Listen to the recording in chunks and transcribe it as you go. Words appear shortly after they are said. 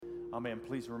Amen.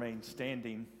 Please remain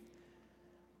standing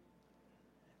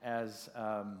as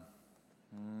I'm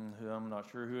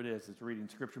not sure who it is that's reading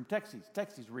Scripture.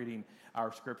 Texie's reading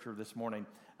our Scripture this morning.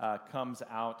 Comes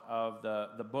out of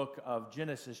the book of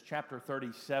Genesis, chapter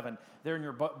 37. There in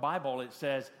your Bible, it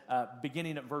says,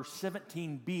 beginning at verse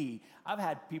 17b. I've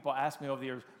had people ask me over the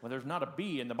years, well, there's not a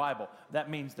B in the Bible. That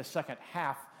means the second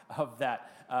half of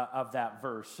that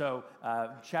verse. So,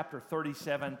 chapter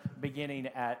 37, beginning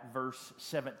at verse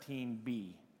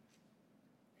 17b.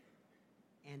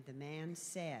 And the man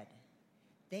said,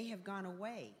 "They have gone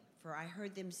away, for I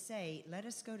heard them say, 'Let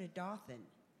us go to Dothan.'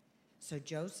 So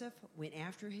Joseph went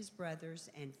after his brothers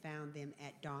and found them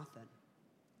at Dothan.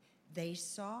 They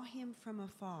saw him from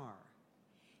afar,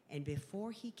 and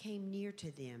before he came near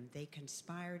to them, they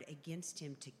conspired against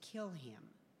him to kill him.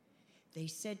 They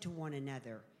said to one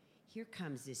another, 'Here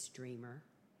comes this dreamer.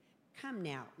 Come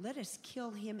now, let us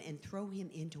kill him and throw him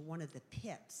into one of the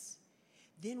pits.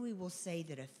 Then we will say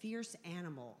that a fierce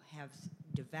animal has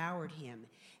devoured him,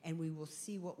 and we will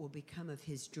see what will become of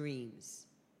his dreams.'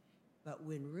 But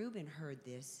when Reuben heard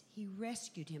this, he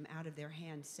rescued him out of their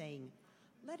hands, saying,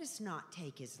 'Let us not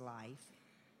take his life.'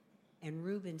 And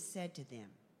Reuben said to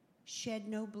them, 'Shed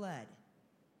no blood.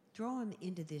 Throw him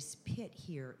into this pit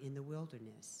here in the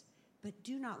wilderness, but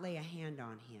do not lay a hand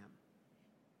on him,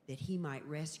 that he might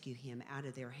rescue him out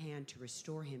of their hand to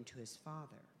restore him to his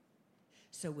father.'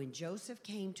 So when Joseph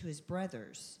came to his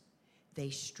brothers,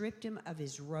 they stripped him of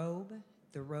his robe,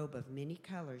 the robe of many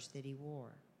colors that he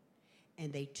wore.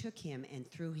 And they took him and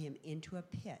threw him into a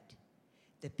pit.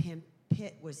 The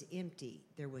pit was empty,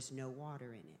 there was no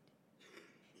water in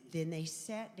it. Then they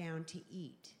sat down to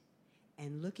eat,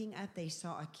 and looking up they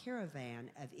saw a caravan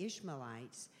of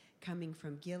Ishmaelites coming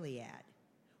from Gilead,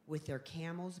 with their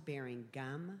camels bearing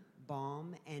gum,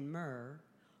 balm, and myrrh,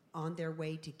 on their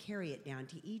way to carry it down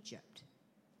to Egypt.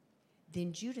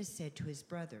 Then Judah said to his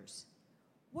brothers,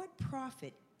 'What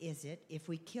profit is it if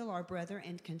we kill our brother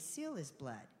and conceal his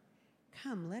blood?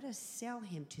 Come, let us sell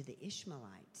him to the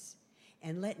Ishmaelites,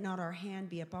 and let not our hand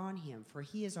be upon him, for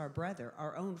he is our brother,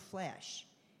 our own flesh.'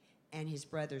 And his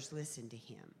brothers listened to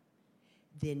him.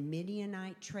 Then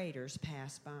Midianite traders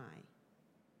passed by,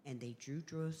 and they drew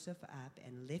Joseph up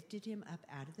and lifted him up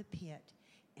out of the pit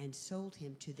and sold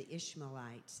him to the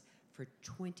Ishmaelites for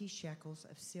 20 shekels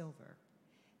of silver.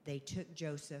 They took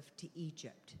Joseph to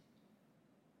Egypt.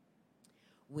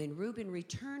 When Reuben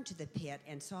returned to the pit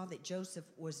and saw that Joseph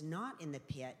was not in the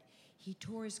pit, he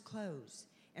tore his clothes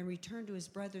and returned to his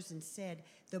brothers and said,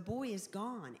 'The boy is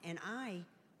gone, and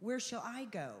where shall I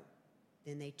go?'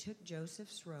 Then they took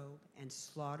Joseph's robe and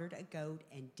slaughtered a goat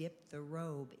and dipped the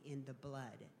robe in the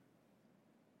blood.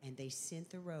 And they sent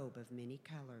the robe of many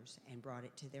colors and brought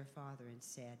it to their father and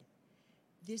said,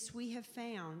 'This we have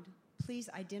found. Please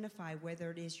identify whether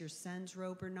it is your son's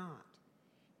robe or not.'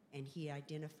 And he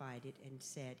identified it and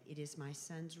said, 'It is my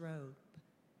son's robe.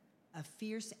 A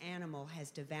fierce animal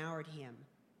has devoured him.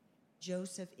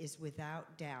 Joseph is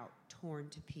without doubt torn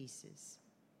to pieces.'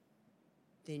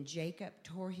 Then Jacob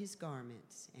tore his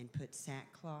garments and put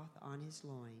sackcloth on his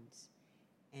loins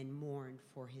and mourned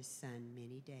for his son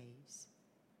many days.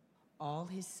 All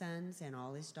his sons and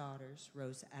all his daughters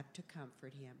rose up to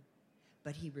comfort him,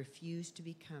 but he refused to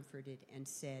be comforted and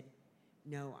said,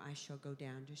 'No, I shall go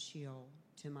down to Sheol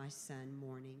to my son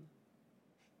mourning.'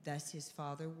 Thus his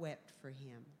father wept for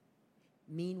him.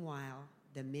 Meanwhile,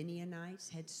 the Midianites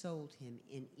had sold him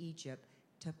in Egypt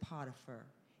to Potiphar,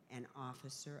 an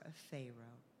officer of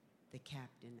Pharaoh, the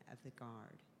captain of the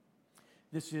guard."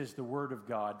 This is the word of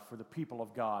God for the people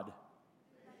of God.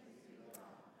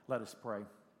 Let us pray.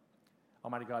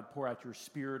 Almighty God, pour out your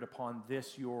Spirit upon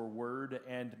this, your word,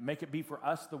 and make it be for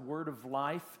us the word of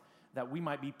life, that we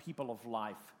might be people of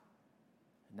life.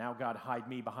 Now, God, hide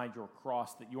me behind your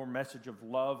cross, that your message of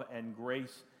love and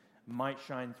grace might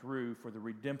shine through for the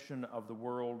redemption of the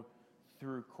world.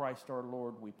 Through Christ our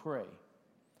Lord, we pray.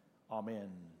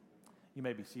 Amen. You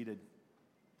may be seated.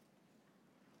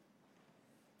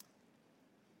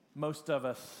 Most of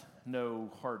us know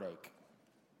heartache.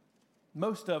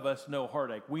 Most of us know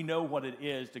heartache. We know what it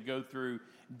is to go through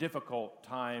difficult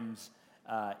times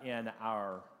in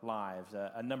our lives.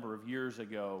 A number of years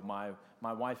ago, my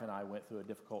wife and I went through a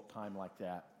difficult time like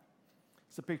that.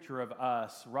 It's a picture of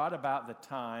us right about the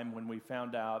time when we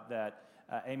found out that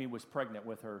Amy was pregnant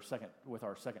with our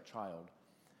second child.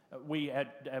 We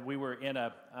were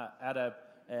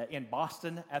in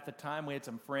Boston at the time. We had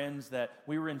some friends that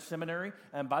we were in seminary.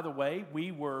 And by the way,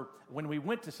 when we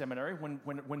went to seminary,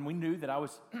 when we knew that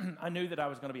I knew that I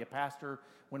was going to be a pastor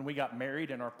when we got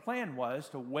married, and our plan was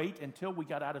to wait until we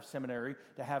got out of seminary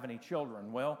to have any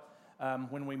children. Well,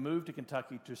 when we moved to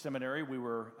Kentucky to seminary,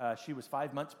 she was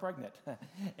 5 months pregnant.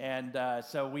 And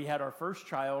so we had our first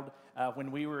child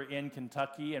when we were in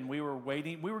Kentucky, and we were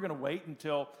waiting. We were going to wait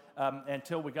until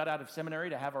we got out of seminary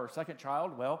to have our second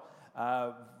child. Well,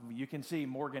 you can see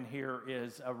Morgan here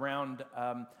is around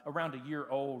a year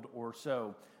old or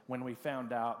so when we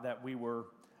found out that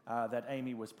that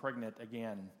Amy was pregnant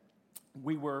again.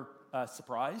 We were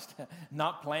surprised,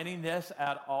 not planning this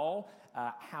at all.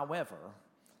 However,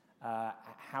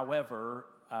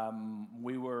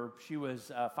 she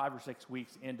was 5 or 6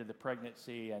 weeks into the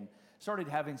pregnancy and started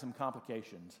having some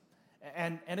complications.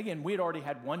 And again, we had already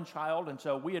had one child, and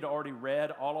so we had already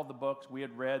read all of the books. We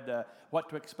had read the What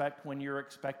to Expect When You're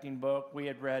Expecting book. We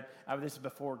had read, this is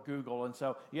before Google, and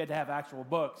so you had to have actual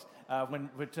books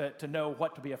to know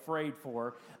what to be afraid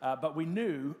for. But we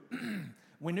knew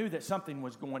that something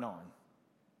was going on.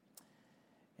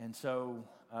 And so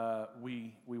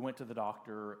we went to the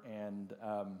doctor, and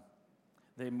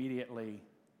they immediately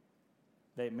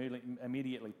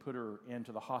put her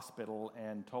into the hospital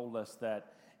and told us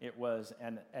that it was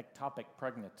an ectopic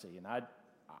pregnancy, and I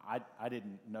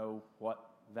didn't know what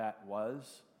that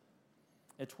was.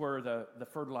 It's where the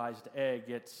fertilized egg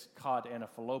gets caught in a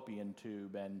fallopian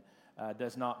tube and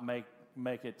does not make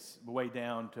its way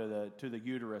down to the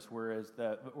uterus,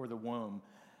 or the womb.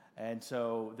 And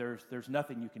so there's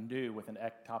nothing you can do with an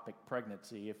ectopic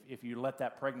pregnancy. If you let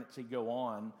that pregnancy go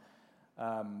on,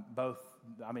 the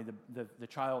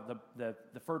child, the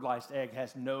fertilized egg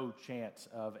has no chance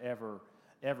of ever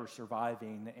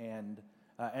surviving, and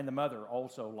the mother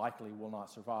also likely will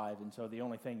not survive. And so the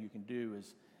only thing you can do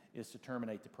is to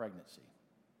terminate the pregnancy.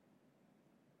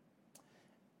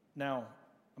 Now,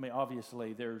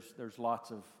 obviously there's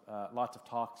lots of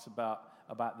talks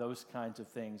about those kinds of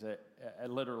things.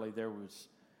 Literally, there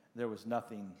was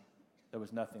nothing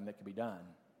that could be done.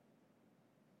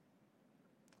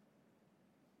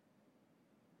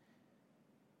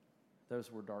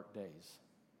 Those were dark days.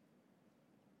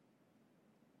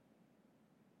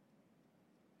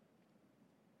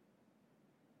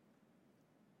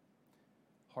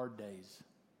 Hard days.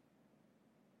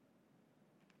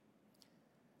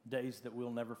 Days that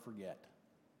we'll never forget.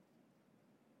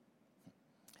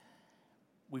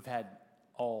 We've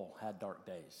all had dark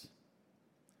days.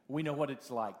 We know what it's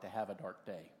like to have a dark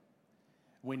day.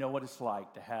 We know what it's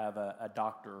like to have a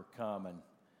doctor come and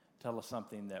tell us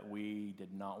something that we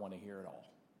did not want to hear at all.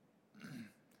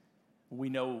 We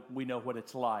know what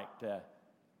it's like to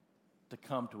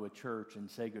come to a church and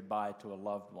say goodbye to a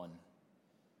loved one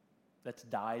that's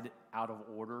died out of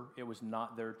order. It was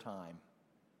not their time.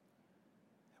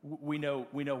 We know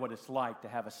what it's like to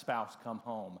have a spouse come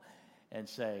home and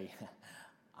say,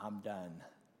 I'm done.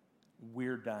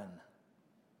 We're done.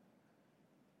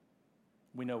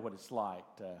 We know what it's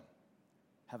like to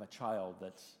have a child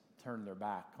that's turned their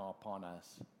back upon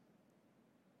us.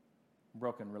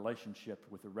 Broken relationship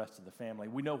with the rest of the family.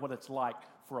 We know what it's like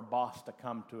for a boss to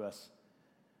come to us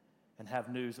and have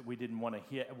news that we didn't want to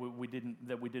hear. We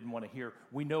didn't want to hear.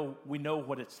 We know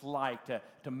what it's like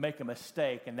to make a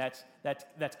mistake, and that's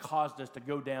caused us to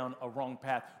go down a wrong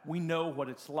path. We know what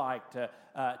it's like to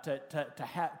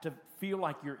feel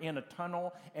like you're in a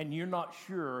tunnel and you're not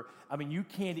sure. You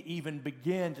can't even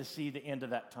begin to see the end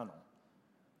of that tunnel,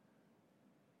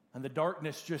 and the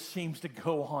darkness just seems to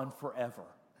go on forever.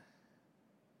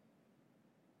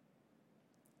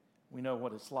 We know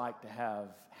what it's like to have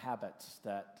habits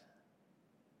that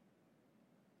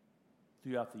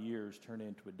throughout the years turn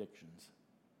into addictions.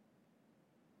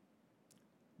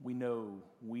 We know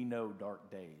dark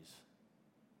days.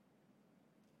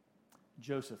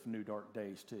 Joseph knew dark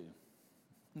days too.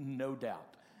 No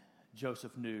doubt,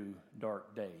 Joseph knew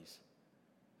dark days.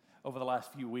 Over the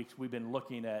last few weeks, we've been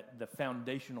looking at the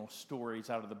foundational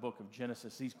stories out of the book of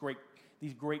Genesis. These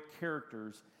great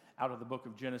characters out of the book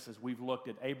of Genesis. We've looked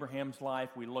at Abraham's life.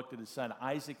 We looked at his son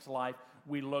Isaac's life.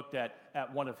 We looked at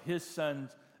one of his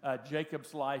sons,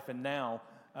 Jacob's life, and now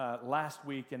last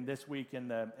week and this week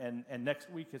and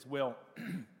next week as well,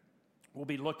 we'll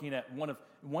be looking at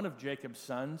one of Jacob's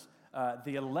sons,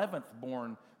 the 11th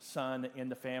born son in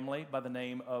the family by the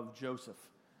name of Joseph.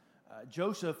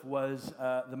 Joseph was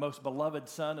the most beloved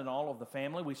son in all of the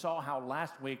family. We saw how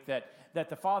last week that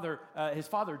the father, his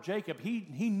father Jacob,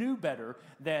 he knew better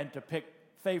than to pick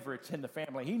favorites in the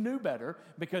family. He knew better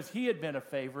because he had been a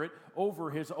favorite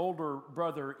over his older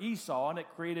brother Esau, and it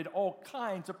created all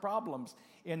kinds of problems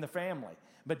in the family.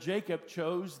 But Jacob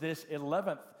chose this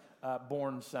 11th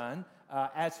born son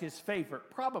as his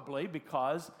favorite, probably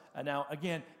because, now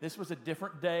again, this was a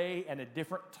different day and a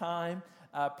different time,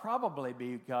 probably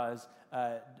because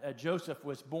Joseph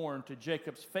was born to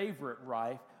Jacob's favorite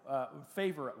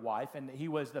favorite wife, and he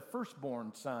was the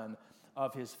firstborn son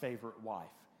of his favorite wife.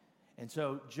 And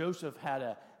so Joseph had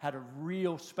a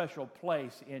real special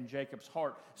place in Jacob's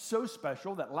heart, so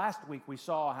special that last week we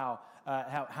saw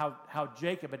how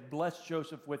Jacob had blessed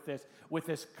Joseph with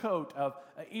this coat of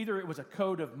either it was a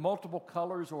coat of multiple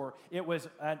colors, or it was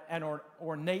an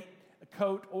ornate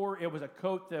coat, or it was a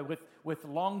coat with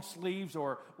long sleeves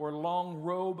or long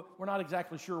robe. We're not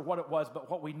exactly sure what it was, but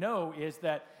what we know is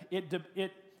that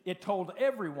it told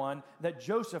everyone that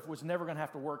Joseph was never going to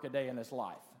have to work a day in his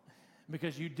life,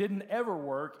 because you didn't ever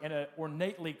work in an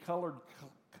ornately colored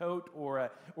coat or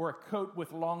a coat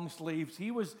with long sleeves.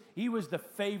 He was the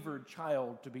favored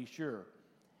child, to be sure.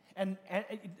 And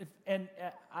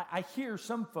I hear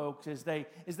some folks as they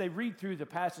read through the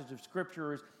passage of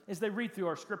Scripture, as they read through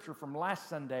our Scripture from last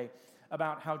Sunday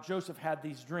about how Joseph had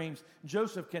these dreams,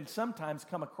 Joseph can sometimes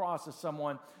come across as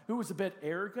someone who was a bit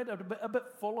arrogant, a bit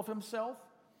full of himself.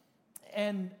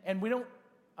 And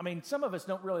some of us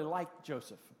don't really like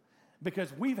Joseph,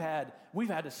 because we've had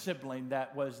a sibling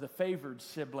that was the favored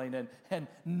sibling, and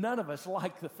none of us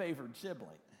like the favored sibling.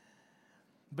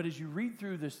 But as you read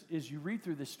through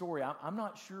this story, I'm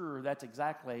not sure that's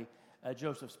exactly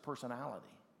Joseph's personality.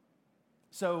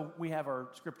 So we have our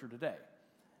scripture today.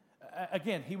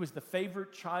 Again, he was the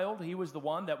favorite child. He was the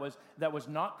one that was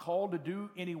not called to do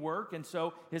any work. And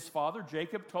so his father,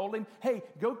 Jacob, told him, hey,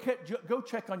 go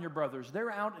check on your brothers.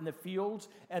 They're out in the fields,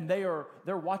 and they're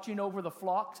watching over the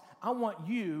flocks. I want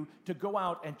you to go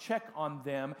out and check on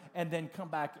them and then come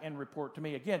back and report to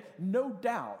me. Again, no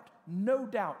doubt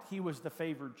he was the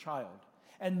favored child.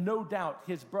 And no doubt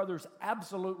his brothers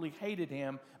absolutely hated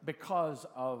him because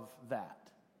of that.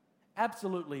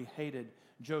 Absolutely hated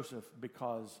Joseph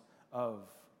because of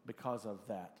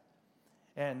that.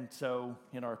 And so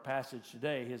in our passage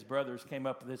today, his brothers came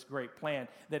up with this great plan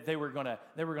that they were going to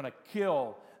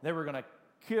kill their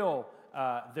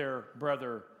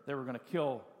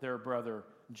brother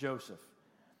Joseph.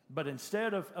 But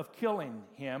instead of killing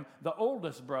him, the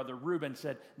oldest brother, Reuben,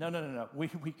 said, no,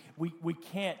 we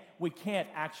can't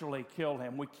actually kill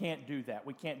him. We can't do that.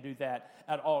 We can't do that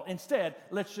at all. Instead,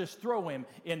 let's just throw him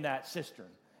in that cistern.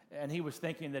 And he was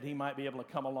thinking that he might be able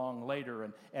to come along later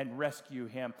and rescue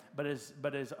him. But his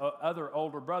other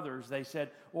older brothers, they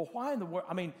said, well, why in the world?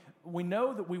 I mean, we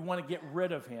know that we want to get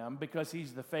rid of him because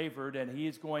he's the favored and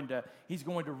he's going to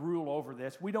rule over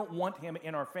this. We don't want him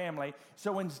in our family.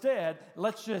 So instead,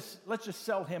 let's just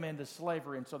sell him into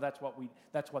slavery. And so that's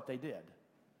what they did.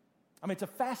 I mean, it's a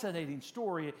fascinating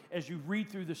story as you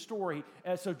read through the story.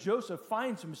 So Joseph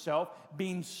finds himself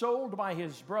being sold by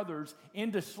his brothers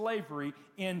into slavery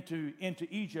into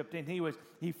Egypt, and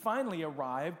he finally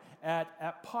arrived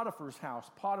at Potiphar's house.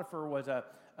 Potiphar was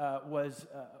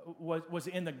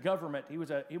in the government. He was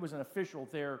an official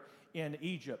there in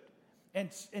Egypt.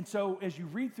 And so as you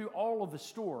read through all of the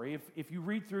story, if you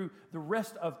read through the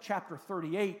rest of chapter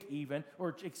 38 even,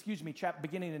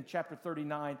 beginning in chapter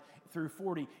 39 through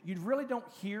 40, you really don't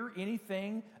hear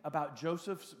anything about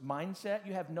Joseph's mindset.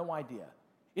 You have no idea.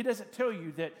 It doesn't tell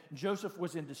you that Joseph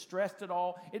was in distress at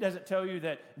all. It doesn't tell you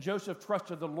that Joseph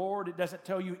trusted the Lord. It doesn't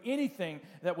tell you anything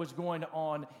that was going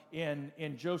on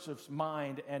in Joseph's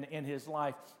mind and in his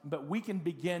life. But we can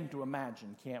begin to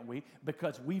imagine, can't we?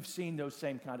 Because we've seen those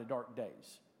same kind of dark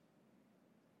days.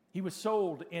 He was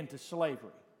sold into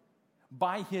slavery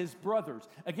by his brothers.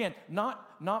 Again,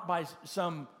 not by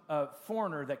some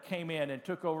foreigner that came in and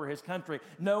took over his country.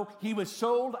 No, he was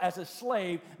sold as a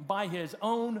slave by his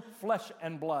own flesh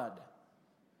and blood.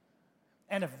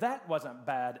 And if that wasn't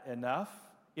bad enough,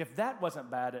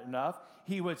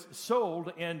 he was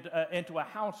sold into a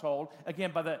household,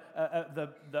 again, by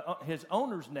his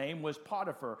owner's name was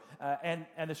Potiphar. And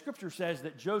the scripture says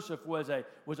that Joseph was a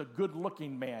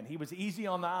good-looking man. He was easy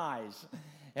on the eyes.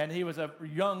 And he was a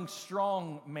young,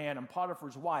 strong man, and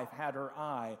Potiphar's wife had her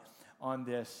eye on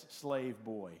this slave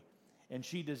boy, and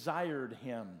she desired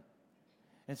him.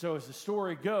 And so as the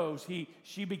story goes,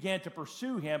 she began to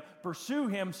pursue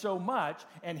him so much,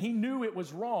 and he knew it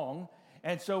was wrong,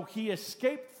 and so he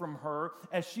escaped from her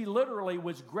as she literally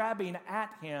was grabbing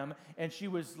at him, and she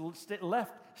was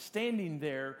left standing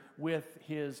there with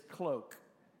his cloak.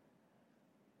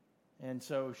 And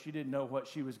so she didn't know what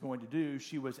she was going to do.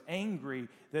 She was angry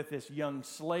that this young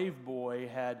slave boy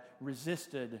had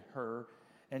resisted her.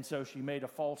 And so she made a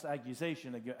false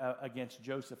accusation against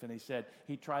Joseph, and he said,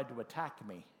 he tried to attack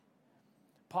me.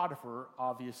 Potiphar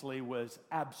obviously was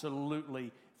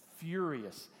absolutely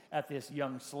furious at this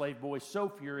young slave boy, so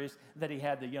furious that he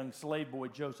had the young slave boy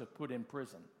Joseph put in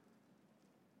prison.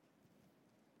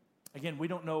 Again, we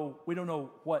don't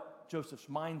know what Joseph's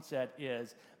mindset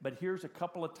is, but here's a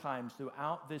couple of times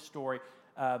throughout this story,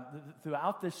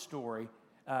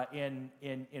 in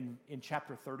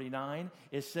chapter 39,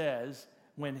 it says,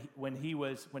 when he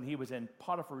was in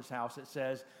Potiphar's house, it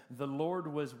says, the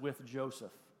Lord was with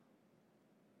Joseph.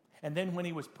 And then when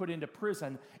he was put into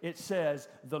prison, it says,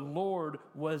 the Lord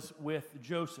was with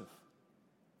Joseph.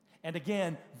 And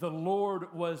again, the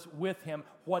Lord was with him.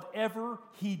 Whatever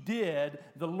he did,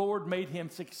 the Lord made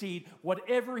him succeed.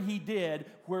 Whatever he did,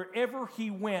 wherever he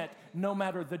went, no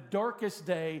matter the darkest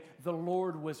day, the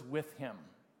Lord was with him.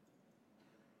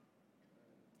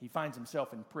 He finds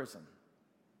himself in prison.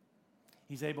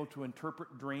 He's able to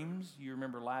interpret dreams. You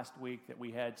remember last week that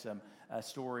we had a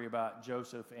story about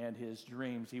Joseph and his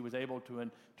dreams. He was able to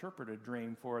interpret a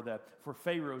dream for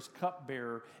Pharaoh's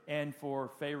cupbearer and for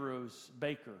Pharaoh's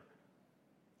baker.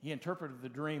 He interpreted the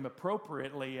dream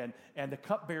appropriately, and the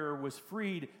cupbearer was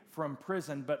freed from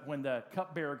prison. But when the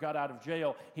cupbearer got out of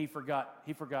jail, he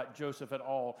forgot Joseph at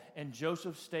all. And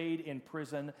Joseph stayed in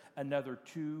prison another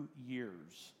 2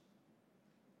 years.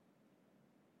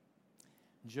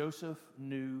 Joseph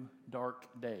knew dark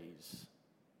days,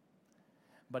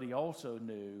 but he also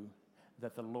knew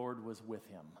that the Lord was with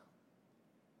him.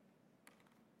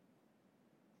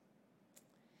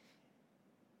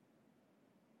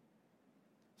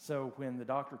 So when the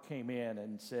doctor came in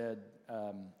and said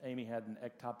Amy had an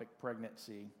ectopic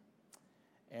pregnancy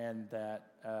and that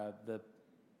the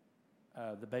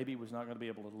baby was not going to be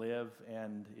able to live,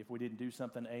 and if we didn't do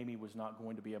something, Amy was not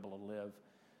going to be able to live,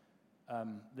 I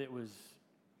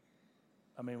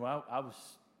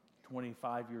was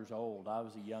 25 years old. I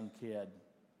was a young kid.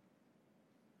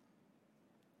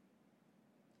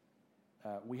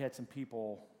 We had some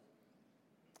people,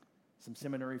 some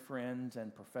seminary friends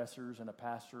and professors and a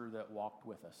pastor that walked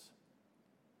with us.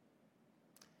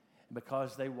 And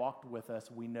because they walked with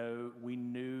us, we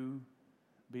knew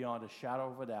beyond a shadow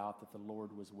of a doubt that the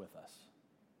Lord was with us.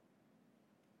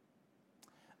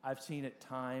 I've seen it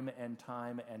time and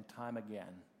time and time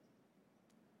again.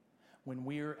 When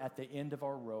we're at the end of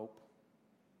our rope,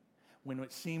 when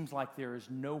it seems like there is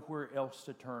nowhere else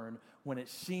to turn, when it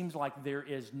seems like there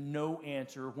is no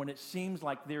answer, when it seems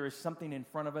like there is something in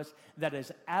front of us that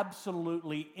is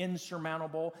absolutely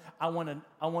insurmountable, I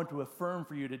want to affirm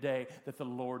for you today that the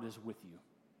Lord is with you.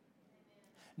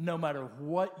 No matter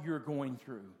what you're going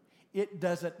through, it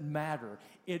doesn't matter.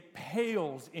 It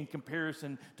pales in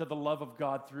comparison to the love of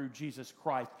God through Jesus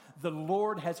Christ. The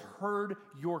Lord has heard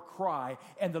your cry,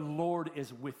 and the Lord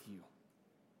is with you.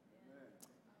 Amen.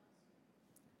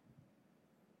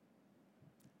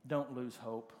 Don't lose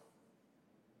hope.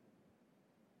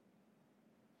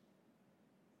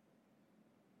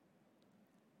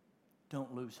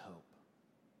 Don't lose hope.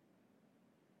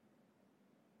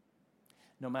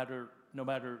 No matter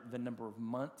the number of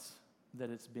months that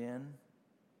it's been,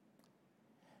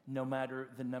 no matter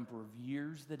the number of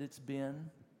years that it's been,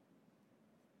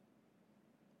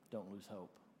 don't lose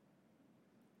hope,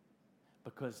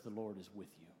 because the Lord is with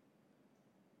you.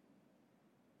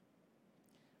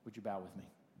 Would you bow with me?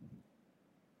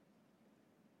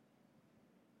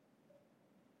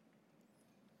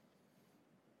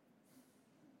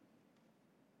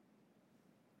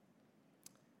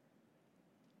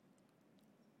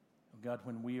 God,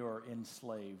 when we are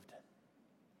enslaved,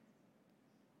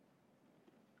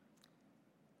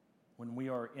 when we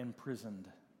are imprisoned,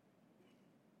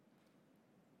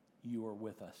 you are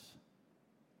with us.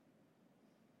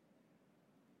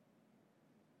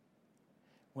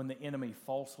 When the enemy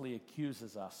falsely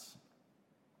accuses us,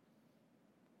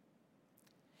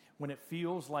 when it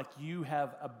feels like you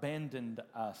have abandoned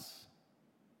us,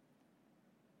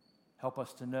 help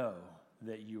us to know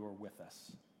that you are with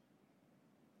us.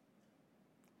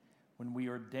 When we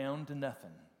are down to nothing,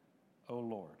 oh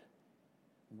Lord,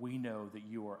 we know that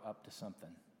you are up to something.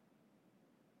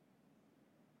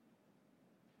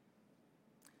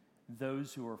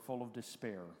 Those who are full of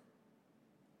despair,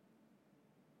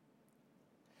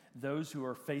 those who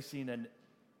are facing a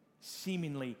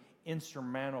seemingly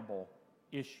insurmountable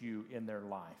issue in their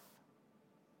life,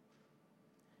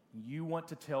 you want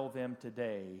to tell them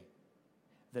today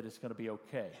that it's going to be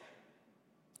okay.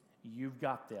 You've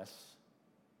got this.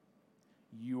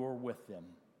 You're with them.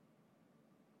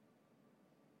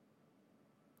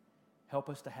 Help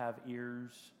us to have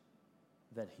ears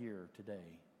that hear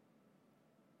today.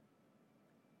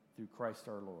 Through Christ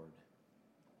our Lord.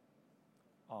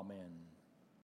 Amen.